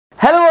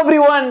Hello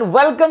everyone,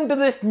 welcome to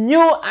this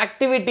new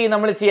activity.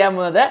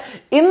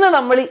 ഇന്ന്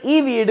നമ്മൾ ഈ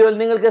വീഡിയോയിൽ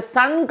നിങ്ങൾക്ക്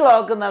സൺ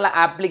ക്ലോക്ക് എന്നുള്ള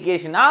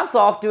ആപ്ലിക്കേഷൻ ആ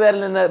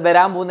സോഫ്റ്റ്വെയറിൽ നിന്ന്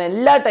വരാൻ പോകുന്ന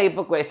എല്ലാ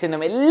ടൈപ്പ്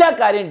ക്വസ്റ്റ്യനും എല്ലാ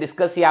കാര്യവും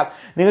ഡിസ്കസ് ചെയ്യാം.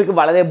 നിങ്ങൾക്ക്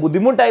വളരെ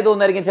ബുദ്ധിമുട്ടായി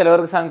തോന്നുമായിരിക്കും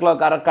ചിലവർക്ക് സൺ ക്ലോക്ക്.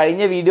 കാരണം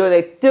കഴിഞ്ഞ വീഡിയോയിൽ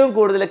ഏറ്റവും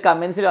കൂടുതൽ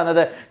കമന്റ്സിൽ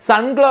വന്നത്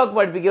സൺ ക്ലോക്ക്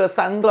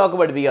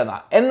പഠിപ്പിക്കുക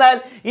എന്നാണ്. എന്നാൽ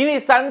ഇനി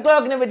സൺ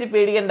ക്ലോക്കിനെ പറ്റി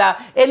പേടിക്കേണ്ട,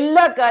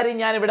 എല്ലാ കാര്യവും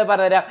ഞാൻ ഇവിടെ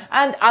പറഞ്ഞുതരാം.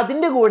 ആൻഡ്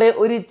അതിൻ്റെ കൂടെ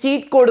ഒരു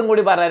ചീറ്റ് കോഡും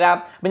കൂടി പറഞ്ഞുതരാം.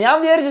 അപ്പം ഞാൻ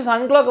വിചാരിച്ചു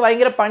സൺ ക്ലോക്ക്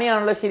ഭയങ്കര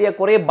പണിയാണല്ലോ, ശരിയാ,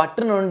 കുറേ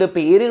ബട്ടണുണ്ട്,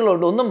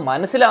 പേരുകളുണ്ട്, ഒന്നും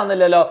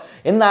മനസ്സിലാവുന്നില്ലല്ലോ.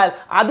 എന്നാൽ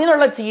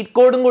അതിനുള്ള ചീറ്റ്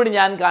കോഡും കൂടി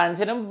ഞാൻ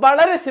കാണിച്ചു തരാം.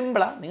 വളരെ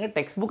സിമ്പിളാണ്, നിങ്ങൾ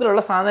ടെക്സ്റ്റ്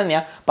ബുക്കിലുള്ള സാധനം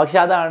തന്നെയാണ്, പക്ഷെ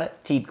അതാണ്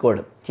ചീറ്റ്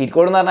കോഡ്. ചീറ്റ്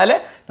കോഡ് എന്ന് പറഞ്ഞാൽ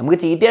നമുക്ക്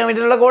ചീറ്റ് ചെയ്യാൻ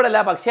വേണ്ടിയിട്ടുള്ള കോഡല്ല,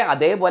 പക്ഷേ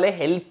അതേപോലെ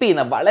ഹെൽപ്പ്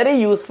ചെയ്യുന്ന വളരെ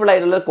യൂസ്ഫുൾ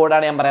ആയിട്ടുള്ള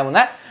കോഡാണ് ഞാൻ പറയാൻ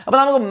പോകുന്നത്. അപ്പോൾ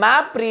നമുക്ക്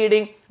മാപ്പ്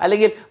റീഡിങ്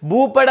അല്ലെങ്കിൽ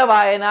ഭൂപട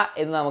വായന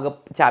എന്ന് നമുക്ക്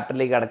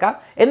ചാപ്റ്ററിലേക്ക് കിടക്കാം.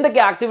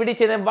 എന്തൊക്കെ ആക്ടിവിറ്റി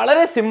ചെയ്യുന്നത്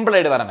വളരെ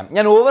സിമ്പിളായിട്ട് പറയണം.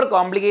 ഞാൻ ഓവർ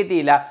കോംപ്ലിക്കേറ്റ്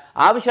ചെയ്യില്ല,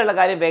 ആവശ്യമുള്ള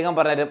കാര്യം വേഗം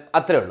പറഞ്ഞുതരും,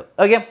 അത്രേ ഉള്ളൂ.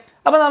 ഓക്കെ,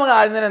 അപ്പോൾ നമുക്ക്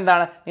ആദ്യം തന്നെ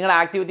എന്താണ് നിങ്ങളുടെ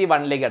ആക്ടിവിറ്റി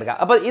 1ലേക്ക് കിടക്കാം.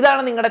 അപ്പോൾ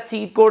ഇതാണ് നിങ്ങളുടെ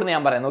ചീറ്റ് കോഡ് എന്ന്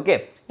ഞാൻ പറയുന്നത്. ഓക്കെ,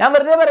 ഞാൻ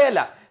വെറുതെ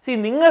പറയല്ല.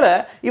 നിങ്ങൾ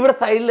ഇവിടെ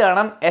സൈഡിൽ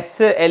കാണാം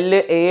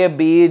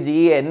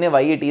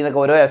SLABGNYT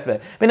എന്നൊക്കെ ഓരോ എഫ്,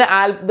 പിന്നെ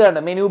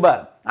ഇതുണ്ട് മെനു ബാർ.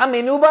 ആ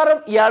മെനു ബാറും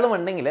ഇയാളും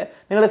ഉണ്ടെങ്കിൽ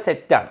നിങ്ങൾ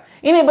സെറ്റാണ്.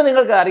 ഇനിയിപ്പോൾ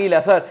നിങ്ങൾക്ക് അറിയില്ല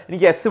സാർ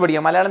എനിക്ക് എസ്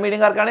പഠിക്കാം, മലയാളം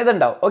മീഡിയംകാർക്കാണ്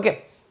ഇതുണ്ടാവും. ഓക്കെ,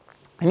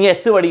 ഇനി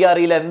എസ് പഠിക്കാൻ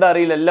അറിയില്ല, എന്താ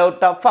അറിയില്ല, എല്ലാം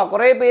ടഫാ,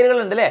 കുറേ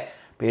പേരുകളുണ്ട് അല്ലേ.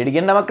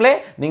 പേടിക്കേണ്ട മക്കളെ,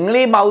 നിങ്ങൾ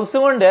ഈ മൗസ്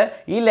കൊണ്ട്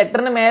ഈ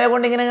ലെറ്ററിന് മേലെ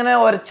കൊണ്ട് ഇങ്ങനെ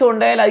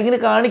ഉരച്ചുകൊണ്ടായാൽ അതിങ്ങനെ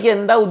കാണിക്കുക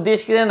എന്താ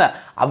ഉദ്ദേശിക്കുന്നതെന്ന്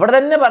അവിടെ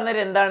തന്നെ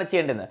പറഞ്ഞുതരും എന്താണ്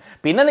ചെയ്യേണ്ടതെന്ന്.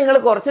 പിന്നെ നിങ്ങൾ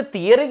കുറച്ച്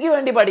തിയറിക്ക്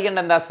വേണ്ടി പഠിക്കേണ്ട,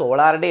 എന്താ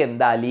സോളാർ ഡേ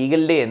എന്താ,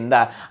 ലീഗൽ ഡേ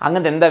എന്താ,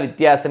 അങ്ങനത്തെ എന്താ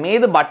വ്യത്യാസം,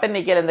 ഏത് ബട്ടൺ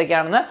ഞെക്കിയാൽ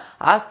എന്തൊക്കെയാണെന്ന്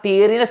ആ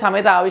തിയറിയുടെ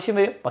സമയത്ത് ആവശ്യം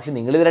വരും. പക്ഷെ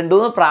നിങ്ങൾ ഇത്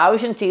 2-3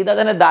 പ്രാവശ്യം ചെയ്താൽ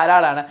തന്നെ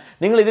ധാരാളമാണ്.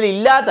 നിങ്ങൾ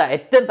ഇതിലില്ലാത്ത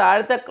ഏറ്റവും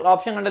താഴത്തെ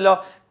ഓപ്ഷൻ കണ്ടല്ലോ,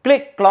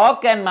 click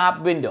clock and map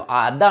window,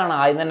 അതാണ്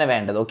ആദ്യം തന്നെ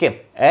വേണ്ടത്. Okay,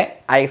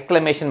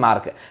 exclamation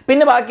mark.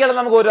 പിന്നെ ബാക്കിയുള്ള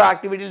നമുക്ക് ഓരോ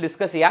ആക്ടിവിറ്റിയിൽ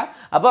ഡിസ്കസ് ചെയ്യാം.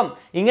 അപ്പം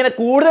ഇങ്ങനെ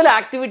കൂടുതൽ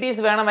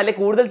ആക്ടിവിറ്റീസ് വേണം,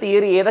 അല്ലെങ്കിൽ കൂടുതൽ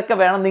തിയറി ഏതൊക്കെ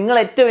വേണം, നിങ്ങൾ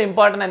ഏറ്റവും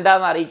ഇമ്പോർട്ടൻറ്റ്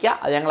എന്താണെന്ന് അറിയിക്കുക.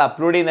 അത് ഞങ്ങൾ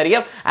അപ്ലോഡ്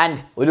ചെയ്യുന്നതായിരിക്കും. ആൻഡ്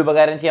ഒരു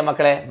ഉപകാരം ചെയ്യാം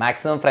മക്കളെ,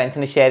 മാക്സിമം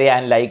ഫ്രണ്ട്സിന് ഷെയർ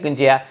ചെയ്യാൻ, ലൈക്കും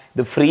ചെയ്യുക.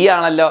 ഇത് ഫ്രീ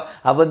ആണല്ലോ,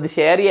 അപ്പോൾ ഇത്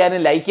ഷെയർ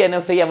ചെയ്യാനും ലൈക്ക്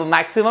ചെയ്യാനും ഫ്രീ. അപ്പോൾ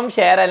മാക്സിമം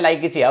ഷെയർ ആൻഡ്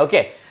ലൈക്ക് ചെയ്യുക.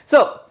 ഓക്കെ, സോ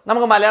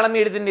നമുക്ക് മലയാളം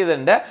മീഡിയത്തിൻ്റെ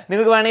ഇതുണ്ട്.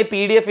 നിങ്ങൾക്ക് വേണമെങ്കിൽ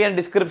PDF ഞാൻ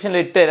ഡിസ്ക്രിപ്ഷനിൽ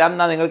ഇട്ട് തരാം,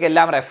 എന്നാൽ നിങ്ങൾക്ക്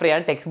എല്ലാം റെഫർ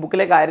ചെയ്യാൻ. ടെക്സ്റ്റ്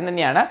ബുക്കിലെ കാര്യം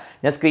തന്നെയാണ്,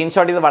 ഞാൻ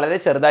സ്ക്രീൻഷോട്ട് ചെയ്ത് വളരെ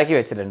ചെറുതാക്കി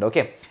വെച്ചിട്ടുണ്ട്.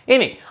 ഓക്കെ,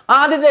 ഇനി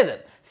ആദ്യത്തേത്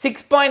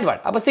 6.1.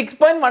 അപ്പോൾ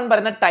 6.1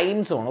 പറയുന്ന time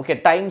zone. Okay,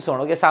 time zone.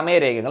 Okay,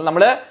 സമയരേഖകൾ.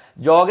 നമ്മൾ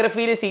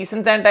ജോഗ്രഫിയിൽ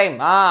സീസൺസ് ആൻഡ് ടൈം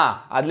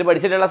അതിൽ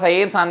പഠിച്ചിട്ടുള്ള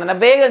സെയിം സാധനം തന്നെ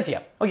വേഗം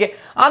ചെയ്യാം. ഓക്കെ,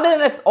 ആദ്യം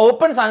തന്നെ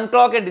open sun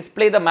clock and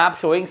display the map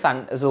showing sun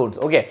zones.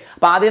 Okay,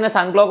 അപ്പോൾ ആദ്യം തന്നെ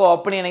സൺ ക്ലോക്ക്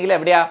ഓപ്പൺ ചെയ്യണമെങ്കിൽ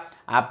എവിടെയാ,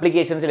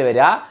 ആപ്ലിക്കേഷൻസിൽ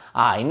വരിക.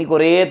 ഇനി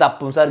കുറേ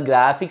തപ്പും സാർ,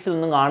 ഗ്രാഫിക്സ്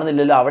ഒന്നും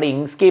കാണുന്നില്ലല്ലോ, അവിടെ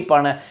ഇങ്സ്കേപ്പ്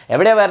ആണ്.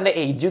 എവിടെയാണ് വരേണ്ടത്,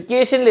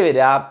 എഡ്യൂക്കേഷനിൽ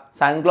വരിക.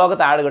 സൺ ക്ലോക്ക്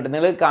താഴെ കിട്ടും.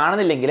 നിങ്ങൾ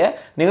കാണുന്നില്ലെങ്കിൽ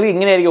നിങ്ങൾക്ക്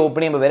ഇങ്ങനെയായിരിക്കും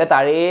ഓപ്പൺ ചെയ്യുമ്പോൾ വരെ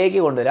താഴേക്ക്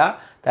കൊണ്ടുവരിക.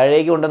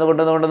 താഴേക്ക്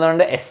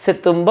കൊണ്ടുവന്നുകൊണ്ട് എസ്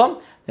എത്തുമ്പം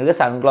നിങ്ങൾക്ക്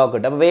സൺ ക്ലോക്ക്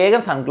കിട്ടും. അപ്പോൾ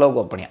വേഗം സൺ ക്ലോക്ക്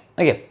ഓപ്പൺ ചെയ്യാം.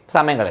 ഓക്കെ,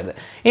 സമയം കളയരുത്.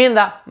 ഇനി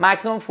എന്താ,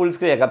 മാക്സിമം ഫുൾ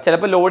സ്ക്രീൻ ആക്കാം.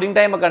 ചിലപ്പോൾ ലോഡിങ്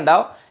ടൈം ഒക്കെ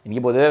ഉണ്ടാവും.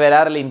 എനിക്ക് പൊതുവെ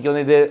വരാറില്ല,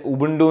 എനിക്കൊന്ന് ഇത്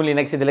ഉബുണ്ടു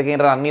ലിനക്സ് ഇതിലൊക്കെ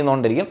ഇങ്ങനെ റൺ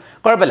ചെയ്യുന്നതുകൊണ്ടിരിക്കും.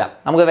 കുഴപ്പമില്ല,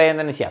 നമുക്ക് വേഗം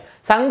തന്നെ ചെയ്യാം.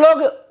 സൺ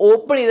ക്ലോക്ക്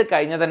ഓപ്പൺ ചെയ്ത്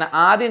കഴിഞ്ഞാൽ തന്നെ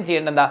ആദ്യം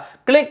ചെയ്യേണ്ടത് എന്താ,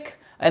 ക്ലിക്ക്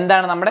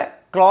എന്താണ് നമ്മുടെ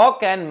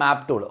clock and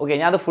map tool. Okay,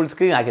 ഞാൻ അത് ഫുൾ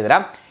സ്ക്രീൻ ആക്കി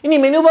തരാം. ഇനി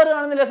മെനു ബാർ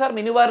കാണുന്നില്ല സാർ,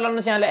 മെനു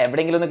ബാറിലാണെന്ന് വെച്ചാൽ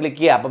എവിടെയെങ്കിലും ഒന്ന് ക്ലിക്ക്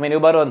ചെയ്യുക. അപ്പോൾ മെനു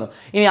ബാർ വന്നു.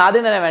 ഇനി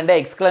ആദ്യം തന്നെ വേണ്ട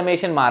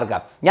എക്സ്ക്ലമേഷൻ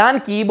മാർക്കാണ്. ഞാൻ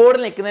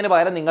കീബോർഡിൽ നിൽക്കുന്നതിന്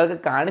പകരം നിങ്ങൾക്ക്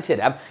കാണിച്ചു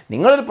തരാം.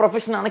 നിങ്ങളൊരു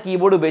പ്രൊഫഷനാണ്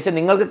കീബോർഡ് ഉപയോഗിച്ചത്,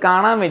 നിങ്ങൾക്ക്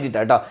കാണാൻ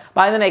വേണ്ടിയിട്ടാണ് കേട്ടോ.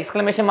 അപ്പോൾ അതിന് തന്നെ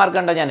എക്സ്ക്ലമേഷൻ മാർക്ക്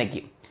കണ്ടോ, ഞാൻ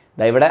നെക്കി,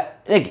 ഇവിടെ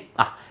നെക്കി.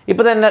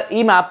 ഇപ്പോൾ തന്നെ ഈ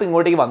മാപ്പ്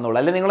ഇങ്ങോട്ടേക്ക് വന്നോളൂ,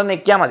 അല്ലെങ്കിൽ നിങ്ങൾ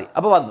നെക്കിയാൽ മതി.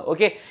 അപ്പോൾ വന്നു.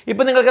 ഓക്കെ,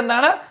 ഇപ്പോൾ നിങ്ങൾക്ക്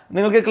എന്താണ്,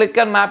 നിങ്ങൾക്ക് click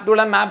and map tool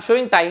and map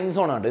showing time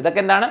zone ഉണ്ട്.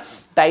 ഇതൊക്കെ എന്താണ്,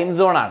 ടൈം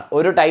സോൺ ആണ്.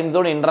 ഒരു time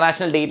zone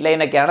international date line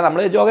ഒക്കെയാണ്. നമ്മൾ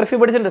ജോഗ്രഫി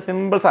പഠിച്ചിട്ടുണ്ട്,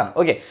 സിമ്പിൾസ് ആണ്.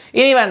 ഓക്കെ,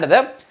 ഇനി വേണ്ടത്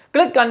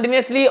click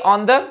continuously on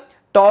the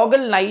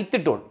toggle night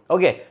tool.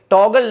 Okay,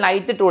 toggle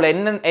night tool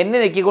എന്നെ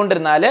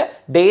നെക്കിക്കൊണ്ടിരുന്നാൽ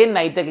ഡേ ആൻഡ്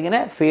നൈറ്റ് ഒക്കെ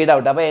ഇങ്ങനെ ഫീഡ്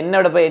ഔട്ട്. അപ്പോൾ എന്നെ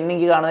ഇവിടെ ഇപ്പോൾ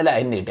എനിക്ക് കാണുന്നില്ല,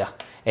 എന്നെ കിട്ടുക.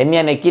 എന്നെ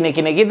ഞാൻ നെക്കി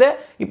ഇത്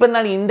ഇപ്പം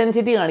എന്താണ്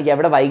ഇൻറ്റൻസിറ്റി കാണിക്കുക.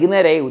 അവിടെ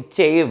വൈകുന്നേരമായി,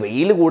 ഉച്ചയായി,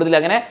 വെയിൽ കൂടുതൽ,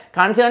 അങ്ങനെ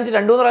കാണിച്ച്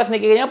 2-3 പ്രാവശ്യം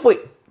നെക്കി കഴിഞ്ഞാൽ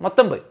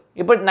മൊത്തം പോയി.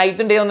 ഇപ്പോൾ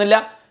നൈറ്റും ഡേ ഒന്നുമില്ല,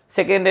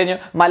 സെക്കൻഡ് കഴിഞ്ഞു.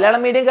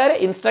 മലയാളം മീഡിയംകാർ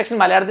ഇൻസ്ട്രക്ഷൻ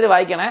മലയാളത്തിൽ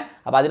വായിക്കണേ.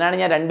 അപ്പോൾ അതിനാണ്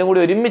ഞാൻ രണ്ടും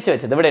കൂടി ഒരുമിച്ച്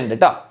വെച്ചത്. ഇവിടെ ഉണ്ട്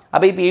കേട്ടോ.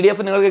 അപ്പോൾ ഈ PDF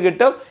നിങ്ങൾക്ക്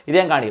കിട്ടും, ഇത്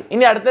ഞാൻ കാണിക്കും.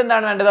 ഇനി അടുത്ത്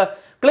എന്താണ് വേണ്ടത്,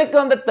 click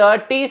on the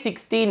 30,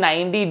 60,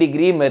 90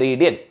 degree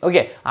Meridian.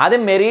 Okay,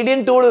 ആദ്യം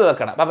മെറീഡിയൻ ടൂൾ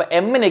വെക്കണം. അപ്പോൾ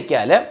M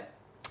നെക്കിയാൽ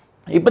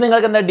ഇപ്പം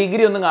നിങ്ങൾക്ക് എന്താ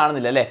ഡിഗ്രി ഒന്നും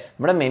കാണുന്നില്ല അല്ലേ,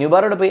 നമ്മുടെ മെനു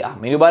ബാറോടെ പോയി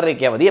മെനു ബാർ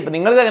വയ്ക്കാൻ മതി. അപ്പോൾ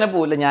നിങ്ങൾക്ക് അങ്ങനെ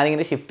പോകില്ല,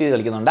 ഞാനിങ്ങനെ ഷിഫ്റ്റ് ചെയ്ത്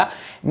കളിക്കുന്നുണ്ട്.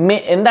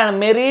 എന്താണ്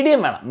മെറീഡിയൻ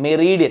വേണം,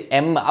 മെറീഡിയൻ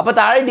M. അപ്പോൾ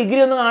താഴെ ഡിഗ്രി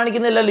ഒന്നും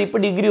കാണിക്കുന്നില്ലല്ലോ,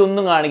 ഇപ്പോൾ ഡിഗ്രി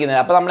ഒന്നും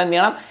കാണിക്കുന്നില്ല. അപ്പോൾ നമ്മൾ എന്ത്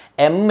ചെയ്യണം,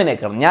 M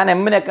നെക്കണം. ഞാൻ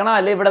M നെക്കണം,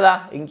 അല്ലെ ഇവിടെ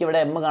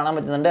എനിക്കിവിടെ M കാണാൻ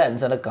പറ്റുന്നുണ്ട്.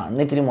 ആൻസറിൻ്റെ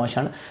കണ്ണ് ഇത്തിരി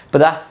മോശമാണ്.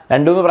 ഇപ്പോൾ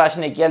 2-3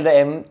 പ്രാവശ്യം നെക്കിയാൽ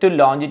M to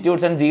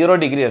longitudes and 0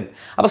 degree ഉണ്ട്.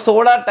 അപ്പോൾ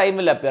സോളാർ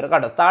ടൈമിൽ അപ്പിയർ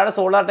കേട്ടോ. താഴെ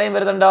സോളാർ ടൈം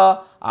വരുന്നുണ്ടോ,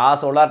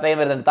 സോളാർ ടൈം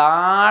വരുന്നുണ്ട്.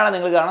 താഴെ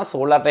നിങ്ങൾ കാണാം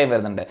സോളാർ ടൈം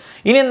വരുന്നുണ്ട്.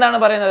 ഇനി എന്താണ്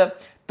പറയുന്നത്,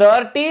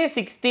 30,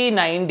 60,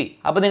 90.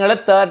 അപ്പോൾ നിങ്ങൾ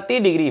 30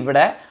 ഡിഗ്രി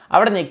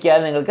അവിടെ ഞെക്കിയാൽ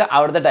നിങ്ങൾക്ക്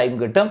അവിടുത്തെ ടൈം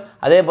കിട്ടും.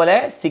 അതേപോലെ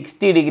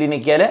 60 degree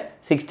ഞെക്കിയാൽ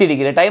 60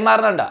 degree time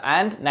മാറുന്നുണ്ടോ,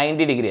 and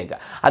 90 degree ഒക്കെ.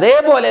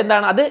 അതേപോലെ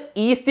എന്താണ്, അത്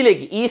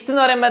ഈസ്റ്റിലേക്ക്. ഈസ്റ്റ്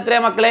എന്ന് പറയുമ്പോൾ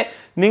എത്രയാണ് മക്കളെ,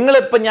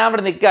 നിങ്ങളിപ്പോൾ ഞാൻ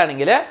ഇവിടെ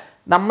നിൽക്കുകയാണെങ്കിൽ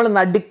നമ്മൾ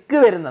നടുക്ക്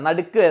വരുന്ന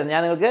ഞാൻ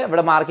നിങ്ങൾക്ക്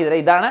ഇവിടെ മാർക്ക് ചെയ്ത്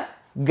തരാം. ഇതാണ്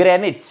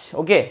ഗ്രെനിച്ച്.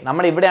 ഓക്കെ,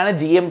 നമ്മൾ ഇവിടെയാണ്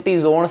GMT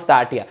സോൺ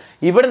സ്റ്റാർട്ട് ചെയ്യുക.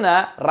 ഇവിടുന്ന്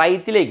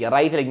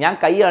റൈറ്റിലേക്ക് ഞാൻ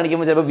കൈ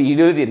കാണിക്കുമ്പോൾ ചിലപ്പോൾ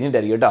വീഡിയോയിൽ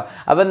തിരിഞ്ഞിട്ടായിരിക്കും കേട്ടോ.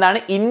 അപ്പോൾ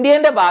എന്താണ്,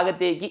 ഇന്ത്യൻ്റെ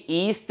ഭാഗത്തേക്ക്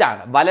ഈസ്റ്റ്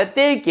ആണ്,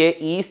 വലത്തേക്ക്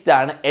ഈസ്റ്റ്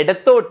ആണ്,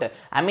 ഇടത്തോട്ട്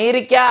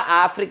അമേരിക്ക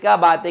ആഫ്രിക്ക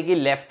ഭാഗത്തേക്ക്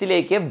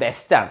ലെഫ്റ്റിലേക്ക്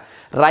വെസ്റ്റ് ആണ്.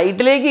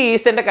 റൈറ്റിലേക്ക്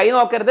ഈസ്റ്റ്, എൻ്റെ കൈ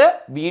നോക്കരുത്,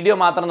 വീഡിയോ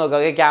മാത്രം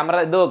നോക്കുക. ഓക്കെ, ക്യാമറ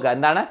ഇത് നോക്കുക.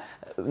 എന്താണ്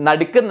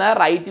നടുക്കുന്ന,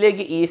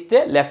 റൈറ്റിലേക്ക് ഈസ്റ്റ്,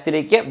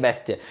 ലെഫ്റ്റിലേക്ക്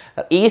വെസ്റ്റ്.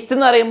 ഈസ്റ്റ്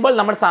എന്ന് പറയുമ്പോൾ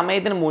നമ്മുടെ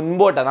സമയത്തിന്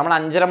മുൻപോട്ടാണ്, നമ്മൾ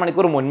 5.5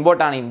 മണിക്കൂർ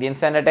മുൻപോട്ടാണ് ഇന്ത്യൻ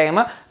സ്റ്റാൻഡേർഡ് ടൈം.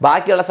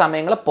 ബാക്കിയുള്ള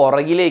സമയങ്ങൾ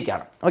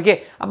പുറകിലേക്കാണ്. ഓക്കെ,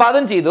 അപ്പോൾ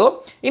അതും ചെയ്തു.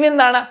 ഇനി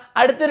എന്താണ്,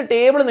 അടുത്തൊരു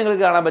ടേബിൾ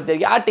നിങ്ങൾക്ക് കാണാൻ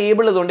പറ്റുമായിരിക്കും. ആ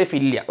ടേബിൾ ഇതുകൊണ്ട്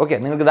ഫില്ല് ചെയ്യുക. ഓക്കെ,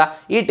 നിങ്ങൾക്ക് ഇതാ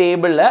ഈ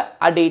ടേബിളിൽ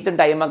ആ ഡേറ്റും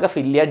ടൈമൊക്കെ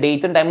ഫില്ല് ചെയ്യുക.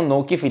 ഡേറ്റും ടൈമും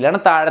നോക്കി ഫില്ല്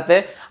ചെയ്യണം. താഴത്തെ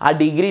ആ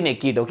ഡിഗ്രി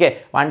നെക്കിയിട്ട്. ഓക്കെ,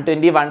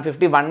 120,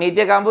 150,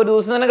 180 ഒക്കെ ആകുമ്പോൾ ഒരു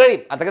ദിവസം തന്നെ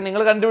കഴിയും. അതൊക്കെ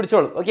നിങ്ങൾ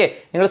കണ്ടുപിടിച്ചോളൂ. ഓക്കെ,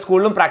 നിങ്ങൾ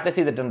സ്കൂളിലും പ്രാക്ടീസ്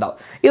ചെയ്തിട്ടുണ്ടാവും.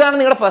 ഇതാണ്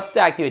നിങ്ങളുടെ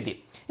ഫസ്റ്റ് ആക്ടിവിറ്റി.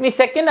 ഇനി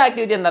സെക്കൻഡ്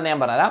ആക്ടിവിറ്റി എന്താണെന്ന് ഞാൻ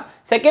പറഞ്ഞുതരാം.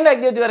 സെക്കൻഡ്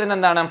ആക്ടിവിറ്റി പറയുന്നത്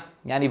എന്താണ്,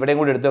 ഞാൻ ഇവിടെയും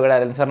കൂടി എടുത്തു നോക്കട്ടെ,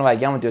 അലൻ സാറിന്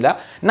വായിക്കാൻ പറ്റില്ല.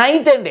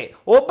 Night and day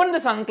open the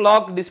sun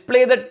clock,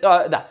 display the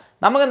ഇതാ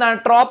നമുക്ക് എന്താണ്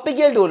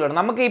ട്രോപ്പിക്കൽ ടൂൾ വേണം.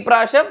 നമുക്ക് ഈ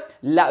പ്രാവശ്യം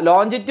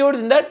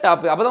ലോഞ്ചിറ്റ്യൂഡ്സിൻ്റെ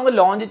ടോപ്പിക്, അപ്പോൾ നമുക്ക്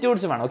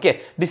ലോഞ്ചിറ്റ്യൂഡ്സ് വേണം. Okay,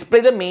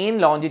 display the main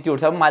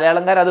longitudes. അപ്പോൾ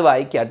മലയാളംകാർ അത്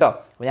വായിക്കുക കേട്ടോ.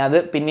 അപ്പോൾ ഞാൻ അത്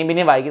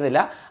പിന്നെയും വായിക്കുന്നില്ല.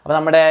 അപ്പോൾ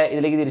നമ്മുടെ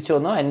ഇതിലേക്ക് തിരിച്ചു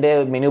വന്നു, എൻ്റെ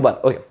മെനു ബാർ.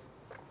 ഓക്കെ,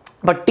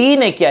 അപ്പോൾ T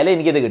നെക്കിയാൽ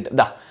എനിക്കിത് കിട്ടും.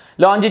 ഇതാ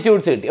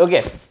ലോഞ്ചിറ്റ്യൂഡ്സ് കിട്ടി. ഓക്കെ,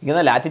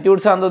 ഇങ്ങനെ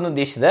ലാറ്റിറ്റ്യൂഡ്സ് ആണെന്ന്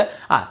ഉദ്ദേശിച്ചത്.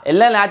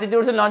 എല്ലാ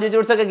ലാറ്റിറ്റ്യൂഡ്സും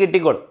ലോഞ്ചിറ്റ്യൂഡ്സ് ഒക്കെ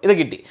കിട്ടിക്കോളും. ഇത്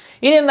കിട്ടി.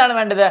 ഇനി എന്താണ്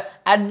വേണ്ടത്,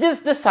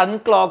 adjust sun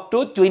clock to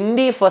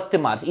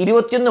 21 March,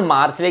 21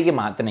 മാർച്ചിലേക്ക്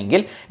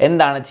മാറ്റണമെങ്കിൽ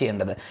എന്താണ്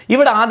ചെയ്യേണ്ടത്?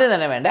 ഇവിടെ ആദ്യം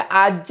തന്നെ വേണ്ട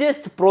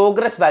അഡ്ജസ്റ്റ്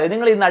പ്രോഗ്രസ് വാല്യൂ.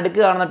 നിങ്ങൾ ഈ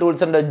നടുക്ക് കാണുന്ന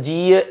ടൂൾസ് ഉണ്ട്, G,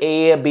 A,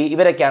 B,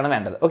 ഇവരൊക്കെയാണ്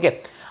വേണ്ടത്. ഓക്കെ,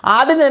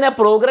 ആദ്യം തന്നെ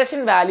പ്രോഗ്രഷൻ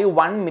വാല്യൂ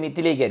 1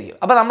 മിനിറ്റിലേക്കായിരിക്കും.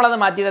 അപ്പോൾ നമ്മളത്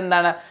മാറ്റിയിട്ട്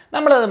എന്താണ്,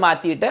 നമ്മളത്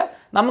മാറ്റിയിട്ട്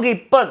നമുക്ക്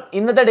ഇപ്പം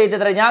ഇന്നത്തെ ഡേറ്റ്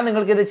എത്ര, ഞാൻ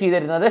നിങ്ങൾക്ക് ഇത് ചെയ്ത്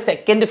തരുന്നത്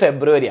 2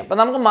 ഫെബ്രുവരി. അപ്പോൾ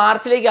നമുക്ക്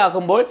മാർച്ചിലേക്ക്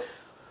ആക്കുമ്പോൾ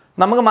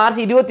നമുക്ക്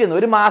മാർച്ച് 21,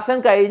 ഒരു മാസം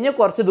കഴിഞ്ഞ്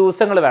കുറച്ച്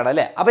ദിവസങ്ങൾ വേണം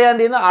അല്ലേ. അപ്പോൾ ഞാൻ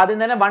എന്ത് ചെയ്യുന്നു,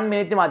 ആദ്യം തന്നെ 1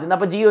 മിനിറ്റ് മാറ്റുന്നു.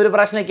 അപ്പോൾ G ഒരു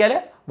പ്രാവശ്യം നോക്കിയാൽ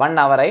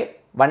 1 ഹവറായി,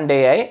 1 ഡേ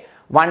ആയി,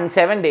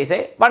 7 ഡേയ്സ്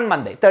ആയി, 1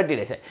 മന്ത് ആയി, 30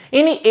 ഡേയ്സ് ആയി.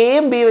 ഇനി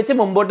എയും ബി വെച്ച്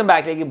മുമ്പോട്ടും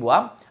ബാക്കിലേക്ക്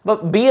പോവാം. അപ്പോൾ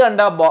B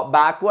കണ്ട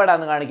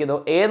ബാക്ക്വേർഡാണെന്ന് കാണിക്കുന്നു,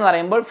 A എന്ന്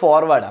പറയുമ്പോൾ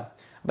ഫോർവേഡാണ്.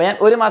 അപ്പോൾ ഞാൻ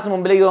ഒരു മാസം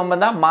മുമ്പിലേക്ക് പോകുമ്പോൾ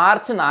എന്താ,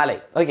 മാർച്ച് 4.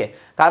 ഓക്കെ,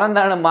 കാരണം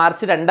എന്താണ്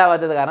മാർച്ച് 2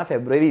 ആവാത്തത്, കാരണം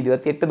ഫെബ്രുവരി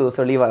 28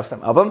 ദിവസമുള്ള ഈ വർഷം.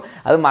 അപ്പം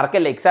അത്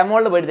മറക്കല്ല, എക്സാം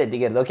ഹോളിൽ പോയിട്ട്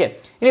തെറ്റിക്കരുത്. ഓക്കെ,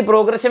 ഇനി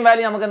പ്രോഗ്രഷൻ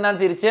വാല്യൂ നമുക്ക് എന്താണ്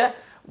തിരിച്ച്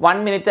 1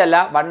 മിനിറ്റ് അല്ല,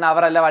 1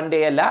 അവർ അല്ല, 1 ഡേ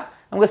അല്ല,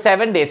 നമുക്ക്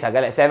 7 ഡേയ്സ് ആക്കാം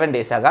അല്ലേ, 7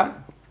 ഡേയ്സ് ആക്കാം.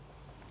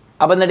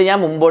 അപ്പോൾ എന്നിട്ട് ഞാൻ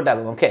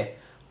മുമ്പോട്ടാകും. ഓക്കെ,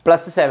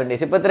 പ്ലസ് 7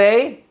 ഡേയ്സ്, ഇപ്പോൾ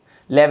എത്രയായി,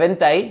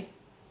 11th ആയി,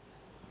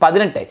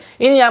 18 ആയി.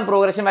 ഇനി ഞാൻ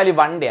പ്രോഗ്രഷൻ വാല്യൂ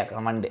 1 ഡേ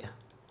ആക്കണം.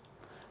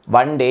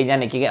 1 ഡേ ഞാൻ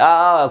എനിക്ക്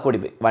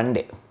കൂടിപ്പോയി, 1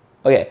 ഡേ.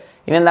 ഓക്കെ,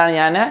 ഇനി എന്താണ്,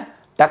 ഞാൻ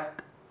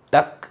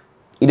ടക്ക്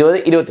 20,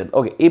 21.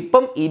 ഓക്കെ,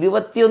 ഇപ്പം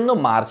 21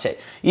 മാർച്ച്.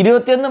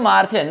 21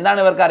 മാർച്ചിൽ എന്താണ്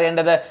ഇവർക്ക്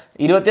അറിയേണ്ടത്,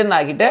 21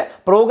 ആക്കിയിട്ട്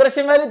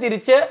പ്രോഗ്രഷൻ വാല്യൂ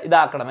തിരിച്ച്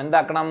ഇതാക്കണം.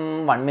 എന്താക്കണം,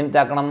 1 മിനിറ്റ്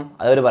ആക്കണം.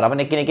 അതൊരു പറ. അപ്പോൾ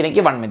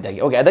നെക്കി 1 മിനിറ്റ്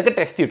ആക്കി. ഓക്കെ, അതൊക്കെ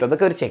ടെസ്റ്റ് കിട്ടും,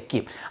 അതൊക്കെ ഒരു ചെക്ക്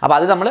ചെയ്യും. അപ്പോൾ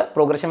അത് നമ്മൾ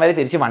പ്രോഗ്രഷൻ വാല്യൂ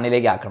തിരിച്ച്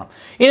 1ലേക്ക് ആക്കണം.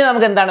 ഇനി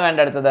നമുക്ക് എന്താണ്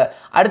വേണ്ടത്,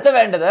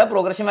 വേണ്ടത്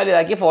പ്രോഗ്രഷൻ വാല്യൂ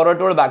ഇതാക്കി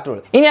ഫോർവേഡ് ടൂൾ, ബാക്ക് ടൂൾ.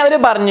 ഇനി അവർ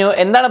പറഞ്ഞു,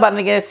 എന്താണ്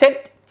പറഞ്ഞിരിക്കുന്നത്,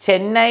 set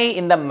Chennai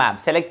in the map,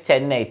 select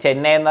Chennai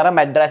എന്ന് പറഞ്ഞാൽ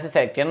മദ്രാസ്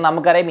സെലക്ട് ചെയ്യണം.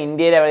 നമുക്കറിയാം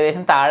ഇന്ത്യയിൽ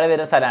ഏകദേശം താഴെ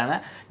വരുന്ന സ്ഥലമാണ്.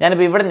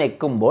 ഞാനിപ്പോൾ ഇവിടെ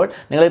നിൽക്കുമ്പോൾ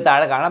നിങ്ങൾ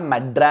താഴെ കാണാം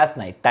മദ്രാസ്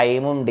നൈറ്റ്,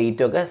 ടൈമും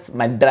ഡേറ്റും ഒക്കെ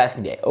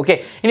മദ്രാസിൻ്റെ. ഓക്കെ,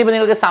 ഇനിയിപ്പോൾ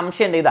നിങ്ങൾക്ക്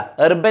സംശയം ഉണ്ട്, ഇതാ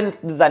എർബൻ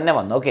ഇത് തന്നെ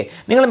വന്നു. ഓക്കെ,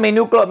 നിങ്ങൾ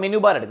മെനു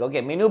ബാർ എടുക്കുക.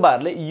 ഓക്കെ, മെനു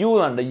ബാറിൽ യു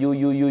ഉണ്ട്,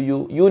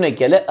 യു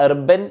നോക്കിയാൽ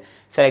എർബൻ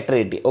സെലക്ടർ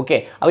കിട്ടി. ഓക്കെ,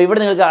 അപ്പോൾ ഇവിടെ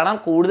നിങ്ങൾക്ക് കാണാം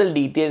കൂടുതൽ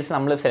ഡീറ്റെയിൽസ്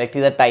നമ്മൾ സെലക്ട്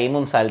ചെയ്ത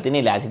ടൈമും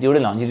സ്ഥലത്തിൻ്റെയും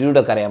ലാറ്റിറ്റ്യൂഡും ലോഞ്ചിറ്റ്യൂഡും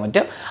ഒക്കെ അറിയാൻ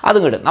പറ്റും.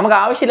 അതും കിട്ടും. നമുക്ക്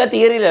ആവശ്യമില്ല,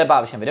 തിയറിയിൽ ചിലപ്പോൾ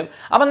ആവശ്യം വരും.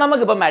 അപ്പം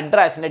നമുക്കിപ്പോൾ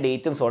മദ്രാസിൻ്റെ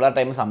ഡേറ്റും സോളാർ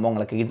ടൈമും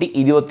സംഭവങ്ങളൊക്കെ കിട്ടി,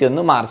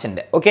 21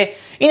 മാർച്ചിൻ്റെ. ഓക്കെ,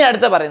 ഇനി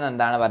അടുത്ത പറയുന്നത്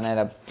എന്താണ്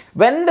പറഞ്ഞത്,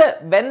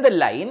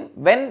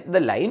 when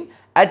the line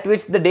at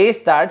which the day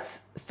starts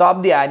stop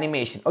the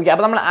animation. Okay,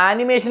 അപ്പോൾ നമ്മൾ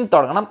ആനിമേഷൻ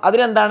തുടങ്ങണം.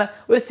 അതിലെന്താണ്,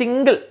 ഒരു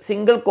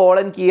സിംഗിൾ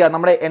കോളൻ കീ,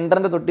 നമ്മുടെ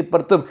എൻ്ററിൻ്റെ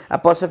തൊട്ടിപ്പുറത്തും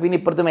അപ്പോസ്ട്രോഫിന്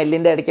ഇപ്പുറത്തും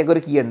എല്ലിൻ്റെ ഇടയ്ക്കൊക്കെ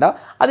ഒരു കീ ഉണ്ടാവും.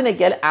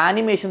 അതിനൊക്കെയാൽ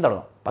ആനിമേഷൻ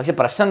തുടങ്ങും. പക്ഷേ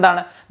പ്രശ്നം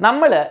എന്താണ്,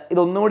 നമ്മൾ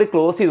ഇതൊന്നുകൂടി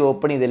ക്ലോസ് ചെയ്ത്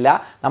ഓപ്പൺ ചെയ്തില്ല.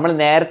 നമ്മൾ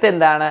നേരത്തെ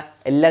എന്താണ്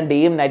എല്ലാം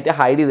ഡേയും നൈറ്റ്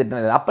ഹൈഡ്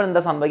ചെയ്തിട്ടുണ്ട്. അപ്പോൾ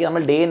എന്താ സംഭവിക്കുക,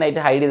 നമ്മൾ ഡേ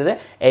നൈറ്റ് ഹൈഡ് ചെയ്തത്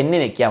എന്നെ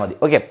നിൽക്കിയാൽ മതി.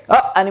 ഓക്കെ,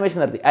 ആനിമേഷൻ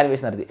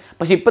നിർത്തി.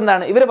 പക്ഷേ ഇപ്പം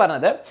എന്താണ് ഇവർ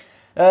പറഞ്ഞത്,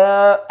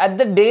 അറ്റ്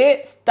ദ ഡേ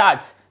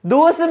സ്റ്റാർട്ട്സ്,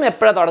 ദിവസം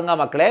എപ്പോഴാണ് തുടങ്ങുക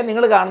മക്കളെ,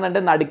 നിങ്ങൾ കാണുന്നുണ്ട്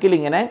നടുക്കിൽ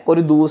ഇങ്ങനെ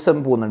ഒരു ദിവസം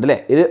പോകുന്നുണ്ട് അല്ലേ,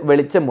 ഒരു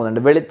വെളിച്ചം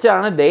പോകുന്നുണ്ട്.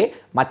 വെളിച്ചമാണ് ഡേ,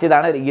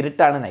 മറ്റേതാണ്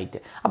ഇരുട്ടാണ് നൈറ്റ്.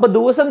 അപ്പോൾ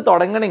ദിവസം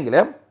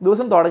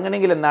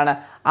തുടങ്ങണമെങ്കിൽ എന്താണ്,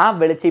 ആ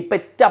വെളിച്ചം ഇപ്പം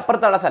ഏറ്റവും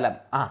അപ്പുറത്തുള്ള സ്ഥലം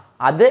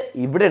അത്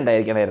ഇവിടെ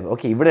ഉണ്ടായിരിക്കണമായിരുന്നു.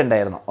 ഓക്കെ, ഇവിടെ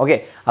ഉണ്ടായിരുന്നു. ഓക്കെ,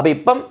 അപ്പോൾ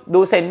ഇപ്പം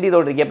ദിവസം എൻഡ്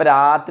ചെയ്തുകൊണ്ടിരിക്കുക. ഇപ്പോൾ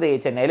രാത്രി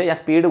ചെന്നൈയിൽ ഞാൻ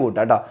സ്പീഡ്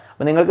കൂട്ടാം കേട്ടോ.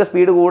 അപ്പോൾ നിങ്ങൾക്ക്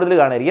സ്പീഡ് കൂടുതൽ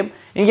കാണുമായിരിക്കും.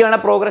 എനിക്ക്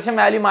വേണം പ്രോഗ്രഷൻ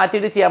വാല്യൂ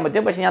മാറ്റിയിട്ട് ചെയ്യാൻ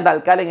പറ്റും. പക്ഷേ ഞാൻ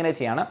തൽക്കാലം ഇങ്ങനെ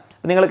ചെയ്യണം.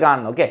 അപ്പോൾ നിങ്ങൾ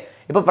കാണുന്നു. ഓക്കെ,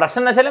 ഇപ്പോൾ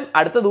പ്രശ്നം എന്ന് വെച്ചാലും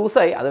അടുത്ത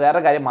ദിവസമായി, അത് വേറെ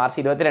കാര്യം. മാർച്ച്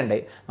 22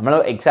 നമ്മൾ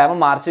എക്സാം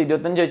മാർച്ച്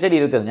 25 ചോദിച്ചാൽ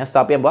 21. ഞാൻ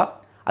സ്റ്റോപ്പ് ചെയ്യാൻ പോവാം.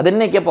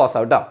 അതിനൊക്കെ പോസ്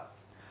ആവും കേട്ടോ.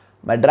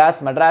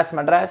 മദ്രാസ്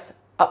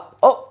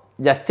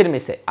ജസ്റ്റ്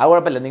മിസ്സേ, അത്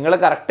കുഴപ്പമില്ല, നിങ്ങൾ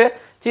കറക്റ്റ്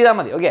ചെയ്താൽ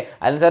മതി. ഓക്കെ,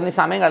 അതിന് സാറിന്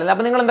സമയം കളഞ്ഞില്ല.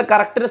 അപ്പോൾ നിങ്ങൾ എന്താ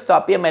കറക്റ്റ്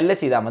സ്റ്റോപ്പ് ചെയ്യാൻ മെല്ലെ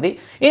ചെയ്താൽ മതി.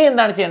 ഇനി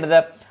എന്താണ് ചെയ്യേണ്ടത്,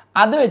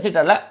 അത്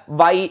വെച്ചിട്ടുള്ള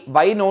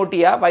വൈ നോട്ട്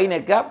ചെയ്യുക, വൈ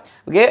നിൽക്കുക.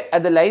 ഓക്കെ,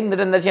 അത് ലൈൻ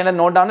എന്നിട്ട് എന്താ ചെയ്യേണ്ടത്,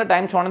 note down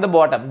time Sean the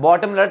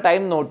ബോട്ടമിലുള്ള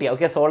time not ചെയ്യുക.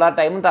 ഓക്കെ, സോളാർ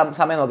ടൈമും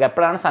സമയം നോക്കുക,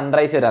 എപ്പോഴാണ്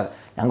സൺറൈസ് വരാറ്.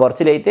 ഞാൻ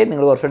കുറച്ച് ലേറ്റ്,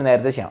 നിങ്ങൾ കുറച്ചുകൂടി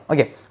നേരത്തെ ചെയ്യണം.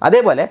 ഓക്കെ,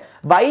 അതേപോലെ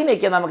വൈ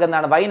നിൽക്കുക, നമുക്ക്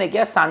എന്താണ് വൈ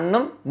നിൽക്കുക,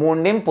 സണ്ണും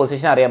മൂണിൻ്റെയും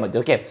പൊസിഷൻ അറിയാൻ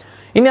പറ്റും. ഓക്കെ,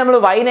 ഇനി നമ്മൾ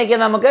വൈനൊക്കെ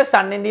നമുക്ക്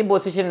സണ്ണിൻ്റെയും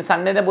പൊസിഷൻ,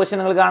 സണ്ണിൻ്റെ പൊസിഷൻ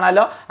നിങ്ങൾ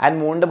കാണാമല്ലോ, ആൻഡ്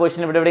മൂണിൻ്റെ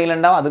പൊസിഷൻ ഇവിടെ എവിടെയെങ്കിലും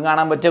ഉണ്ടാവും, അതും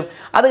കാണാൻ പറ്റും.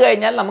 അത്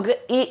കഴിഞ്ഞാൽ നമുക്ക്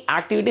ഈ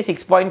ആക്ടിവിറ്റി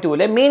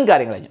 6.2 മെയിൻ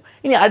കാര്യങ്ങൾ കഴിഞ്ഞു.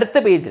 ഇനി അടുത്ത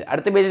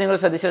പേജിൽ നിങ്ങൾ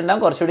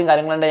ശ്രദ്ധിച്ചിട്ടുണ്ടാകും, കുറച്ചുകൂടി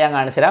കാര്യങ്ങളുണ്ട്, ഞാൻ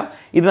കാണിച്ചുതരാം.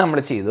 ഇത് നമ്മൾ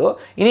ചെയ്തു.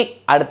 ഇനി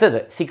അടുത്തത്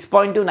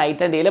 6.2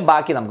 നൈറ്റ് ആൻഡ് ഡേയിൽ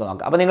ബാക്കി നമുക്ക്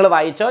നോക്കാം. അപ്പോൾ നിങ്ങൾ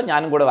വായിച്ചോ,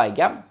 ഞാനും കൂടെ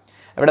വായിക്കാം.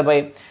 എവിടെ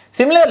പോയി?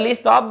 Similarly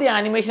stop the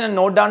animation and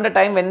note down the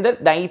time when the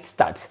night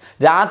starts.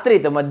 രാത്രി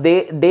എത്തുമ്പോൾ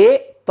ഡേ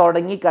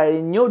തുടങ്ങി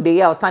കഴിഞ്ഞു, ഡേ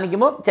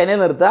അവസാനിക്കുമ്പോൾ ചെന്നൈ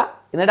നിർത്തുക,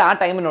 എന്നിട്ട് ആ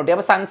ടൈം നോട്ട് ചെയ്യുക.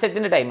 അപ്പോൾ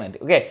സൺസെറ്റിൻ്റെ ടൈം ആയിട്ട്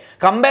okay.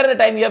 Compare the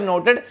time you have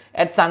noted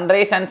at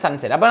sunrise and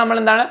sunset. അപ്പോൾ നമ്മൾ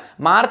എന്താണ്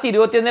മാർച്ച്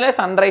 21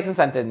 സൺറൈസും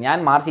സൺസെറ്റും, ഞാൻ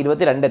മാർച്ച്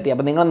 22 എത്തി.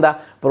 അപ്പോൾ നിങ്ങൾ എന്താ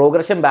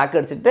പ്രോഗ്രഷൻ ബാക്ക്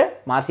അടിച്ചിട്ട്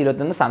മാർച്ച്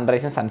 21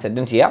 സൺറൈസും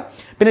സൺസെറ്റും ചെയ്യാം.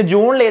 പിന്നെ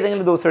ജൂണിൽ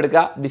ഏതെങ്കിലും ദിവസം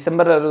എടുക്കുക,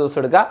 ഡിസംബറിൽ ഒരു ദിവസം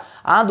എടുക്കുക,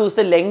 ആ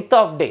ദിവസത്തെ ലെങ്ത്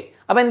ഓഫ് ഡേ.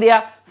 അപ്പോൾ എന്ത്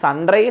ചെയ്യുക,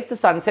 സൺറൈസ് ടു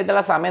സൺസെറ്റ്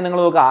ഉള്ള സമയം നിങ്ങൾ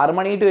നോക്കുക, 6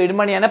 മണി ടു 7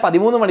 മണിയാണ്,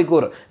 13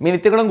 മണിക്കൂർ,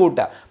 മിനിറ്റുകളും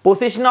കൂട്ടുക.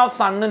 പൊസിഷൻ ഓഫ്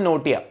സണ്ണ്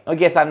നോട്ട് ചെയ്യാം.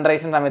 ഓക്കെ,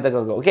 സൺറൈസിൻ്റെ സമയത്തൊക്കെ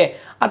ഓക്കെ,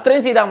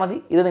 അത്രയും ചെയ്താൽ മതി.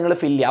 ഇത് നിങ്ങൾ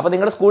ഫില്ല് ചെയ്യുക. അപ്പോൾ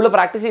നിങ്ങൾ സ്കൂളിൽ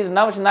പ്രാക്ടീസ്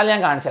ചെയ്തിട്ടുണ്ടാവും, പക്ഷെ എന്നാലും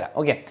ഞാൻ കാണിച്ചു തരാം.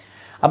 ഓക്കെ,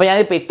 അപ്പോൾ ഞാൻ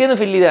പെറ്റിയൊന്നും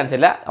ഫില്ല് ചെയ്ത്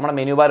കാണിച്ചില്ല, നമ്മുടെ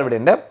മെനു ബാർ ഇവിടെ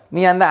ഉണ്ട്.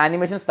 ഇനി ഞാൻ എന്താ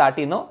ആനിമേഷൻ സ്റ്റാർട്ട്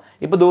ചെയ്യുന്നു.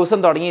 ഇപ്പോൾ ദിവസം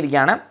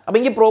തുടങ്ങിയിരിക്കുകയാണ്. അപ്പോൾ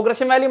എനിക്ക്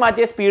പ്രോഗ്രഷൻ വാല്യൂ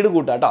മാറ്റിയ സ്പീഡ്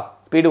കൂട്ടാം കേട്ടോ,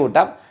 സ്പീഡ്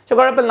കൂട്ടാം. പക്ഷെ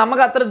കുഴപ്പമില്ല,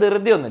 നമുക്ക് അത്ര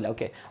ധൃതിയൊന്നുമില്ല.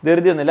 ഓക്കെ,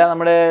 ധൃതിയൊന്നുമില്ല.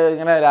 നമ്മൾ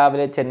ഇങ്ങനെ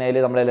രാവിലെ ചെന്നൈയിൽ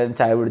നമ്മളെല്ലാവരും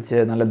ചായ പിടിച്ച്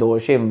നല്ല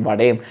ദോശയും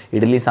വടയും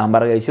ഇഡ്ഡലിയും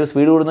സാമ്പാർ കഴിച്ചു.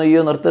 സ്പീഡ് കൂടുന്നു,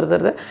 അയ്യോ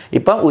നിർത്തരുത്.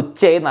 ഇപ്പം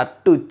ഉച്ചയായി,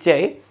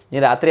 ഉച്ചയായി.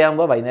 ഇനി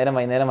രാത്രിയാകുമ്പോൾ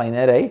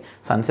വൈകുന്നേരമായി,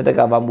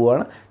 സൺസെറ്റൊക്കെ ആവാൻ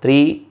പോവാണ്.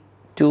 3,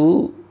 2,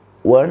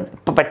 1.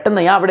 ഇപ്പം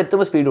പെട്ടെന്ന് ഞാൻ അവിടെ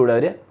എത്തുമ്പോൾ സ്പീഡ് കൂടുക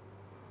അവർ.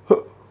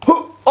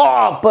 ഓ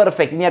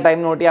പെർഫെക്റ്റ്. ഇനി ആ ടൈം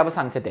നോട്ട് ചെയ്യുക. അപ്പോൾ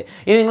സൺസെറ്റ്.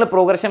 ഇനി നിങ്ങൾ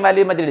പ്രോഗ്രഷൻ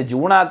വാല്യൂ മറ്റേ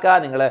ജൂൺ ആക്കുക,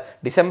 നിങ്ങൾ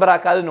ഡിസംബർ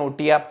ആക്കുക, അത് നോട്ട്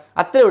ചെയ്യുക.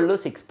 അത്രേ ഉള്ളൂ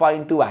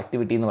 6.2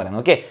 ആക്ടിവിറ്റി എന്ന്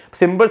പറയുന്നത്. ഓക്കെ,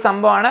 സിമ്പിൾ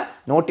സംഭവമാണ്.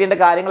 നോട്ട് ചെയ്യേണ്ട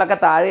കാര്യങ്ങളൊക്കെ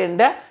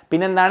താഴെയുണ്ട്.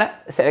 പിന്നെന്താണ്,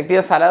 സെലക്ട്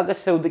ചെയ്യുന്ന സ്ഥലമൊക്കെ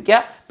ശ്രദ്ധിക്കുക.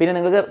 പിന്നെ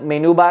നിങ്ങൾക്ക്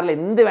മെനു ബാറിൽ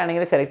എന്ത്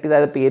വേണമെങ്കിലും സെലക്ട്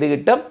ചെയ്താൽ പേര്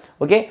കിട്ടും.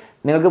 ഓക്കെ,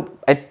 നിങ്ങൾക്ക്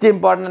ഏറ്റവും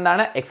ഇമ്പോർട്ടൻ്റ്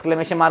എന്താണ്,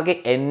 എക്സ്ക്ലമേഷൻ മാർക്ക്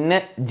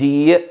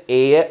NGABT.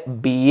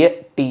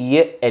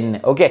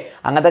 ഓക്കെ,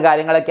 അങ്ങനത്തെ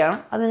കാര്യങ്ങളൊക്കെയാണ്.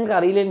 അത് നിങ്ങൾക്ക്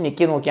അറിയില്ലെങ്കിൽ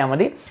ഞെക്കി നോക്കിയാൽ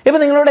മതി. ഇപ്പോൾ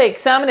നിങ്ങളുടെ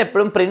എക്സാമിന്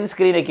എപ്പോഴും പ്രിൻറ്റ്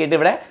സ്ക്രീൻ ഒക്കെ ആയിട്ട്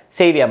ഇവിടെ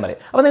സേവ് ചെയ്യാൻ പറയും.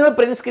 അപ്പോൾ നിങ്ങൾ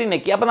പ്രിൻറ്റ് സ്ക്രീൻ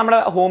ഞെക്കി. അപ്പോൾ നമ്മുടെ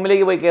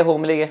ഹോമിലേക്ക് പോയിക്കേ.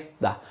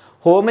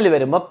 ഹോമിൽ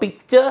വരുമ്പോൾ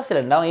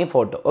പിക്ചേഴ്സിലുണ്ടാവും ഈ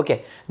ഫോട്ടോ. ഓക്കെ,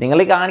 നിങ്ങൾ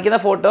ഈ കാണിക്കുന്ന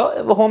ഫോട്ടോ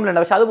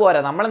ഹോമിലുണ്ടാവും. പക്ഷെ അതുപോലെ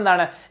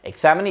നമ്മളെന്താണ്,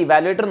 എക്സാമിന്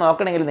ഇവാലുവേറ്റർ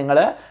നോക്കണമെങ്കിൽ നിങ്ങൾ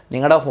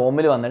നിങ്ങളുടെ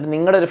ഹോമിൽ വന്നിട്ട്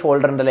നിങ്ങളുടെ ഒരു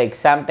ഫോൾഡർ ഉണ്ടല്ലോ,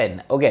 എക്സാം 10.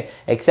 ഓക്കെ,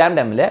 എക്സാം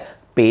 10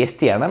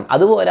 പേസ്റ്റ് ചെയ്യണം.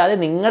 അതുപോലാതെ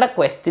നിങ്ങളുടെ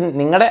ക്വസ്റ്റ്യൻ,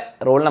 നിങ്ങളുടെ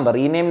റോൾ നമ്പർ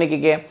റീനെയിം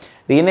നിൽക്കുകയും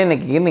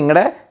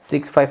നിങ്ങളുടെ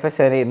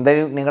 6557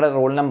 എന്തായാലും നിങ്ങളുടെ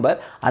roll number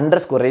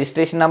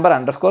 _registration number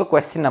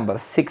 _question number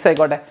 6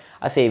 ആയിക്കോട്ടെ,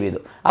 അത് സേവ് ചെയ്തു.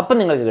 അപ്പം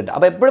നിങ്ങൾക്ക് കിട്ടും.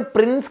 അപ്പോൾ എപ്പോഴും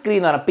പ്രിൻറ്റ് സ്ക്രീൻ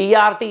എന്ന് പറഞ്ഞാൽ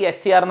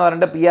PRTSCR എന്ന്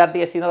പറഞ്ഞിട്ട്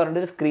PRTSC എന്ന്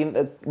പറഞ്ഞിട്ട് സ്ക്രീൻ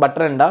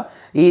ബട്ടൺ ഉണ്ടാവും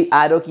ഈ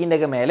ആരോ കീൻ്റെ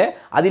ഒക്കെ മേലെ.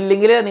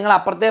 അതില്ലെങ്കിൽ നിങ്ങൾ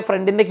അപ്പുറത്തെ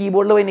ഫ്രണ്ടിൻ്റെ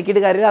കീബോർഡിൽ പോയി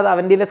നിൽക്കിയിട്ട് കാര്യമില്ല, അത്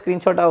അവൻ്റെ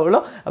സ്ക്രീൻഷോട്ട് ആവുള്ളൂ.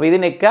 അപ്പോൾ ഇത്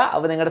നിൽക്കുക,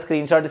 അപ്പോൾ നിങ്ങളുടെ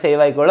സ്ക്രീൻഷോട്ട്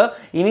സേവ് ആയിക്കോളൂ.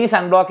 ഇനി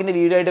സൺബ്ലോക്കിൻ്റെ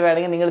വീഡിയോ ആയിട്ട്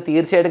വേണമെങ്കിൽ നിങ്ങൾ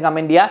തീർച്ചയായിട്ടും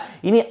കമൻറ്റ്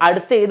ചെയ്യുക. ഇനി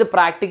അടുത്ത ഏത്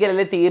പ്രാക്ടിക്കൽ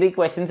അല്ലെങ്കിൽ തിയറി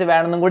ക്വസ്റ്റ്യൻസ്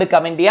വേണമെന്നും കൂടി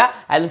കമൻറ്റ്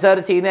ചെയ്യുക, ആൻസർ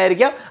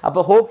ചെയ്യുന്നതായിരിക്കും.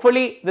 അപ്പോൾ ഹോപ്പ്ഫുള്ളി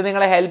ഇത്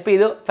നിങ്ങളെ ഹെൽപ്പ്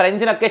ചെയ്തു.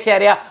 ഫ്രണ്ട്സിനൊക്കെ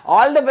ഷെയർ ചെയ്യുക.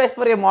 All the best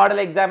for your model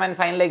exam and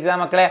final exam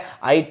മക്കളെ.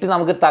 ആയിട്ട്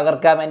നമുക്ക്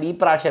തകർക്കാം. ആൻഡ് ഈ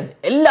പ്രാവശ്യം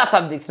എല്ലാ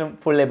സബ്ജക്ട്സിനും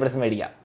ഫുൾ A+ മേടിക്കാം.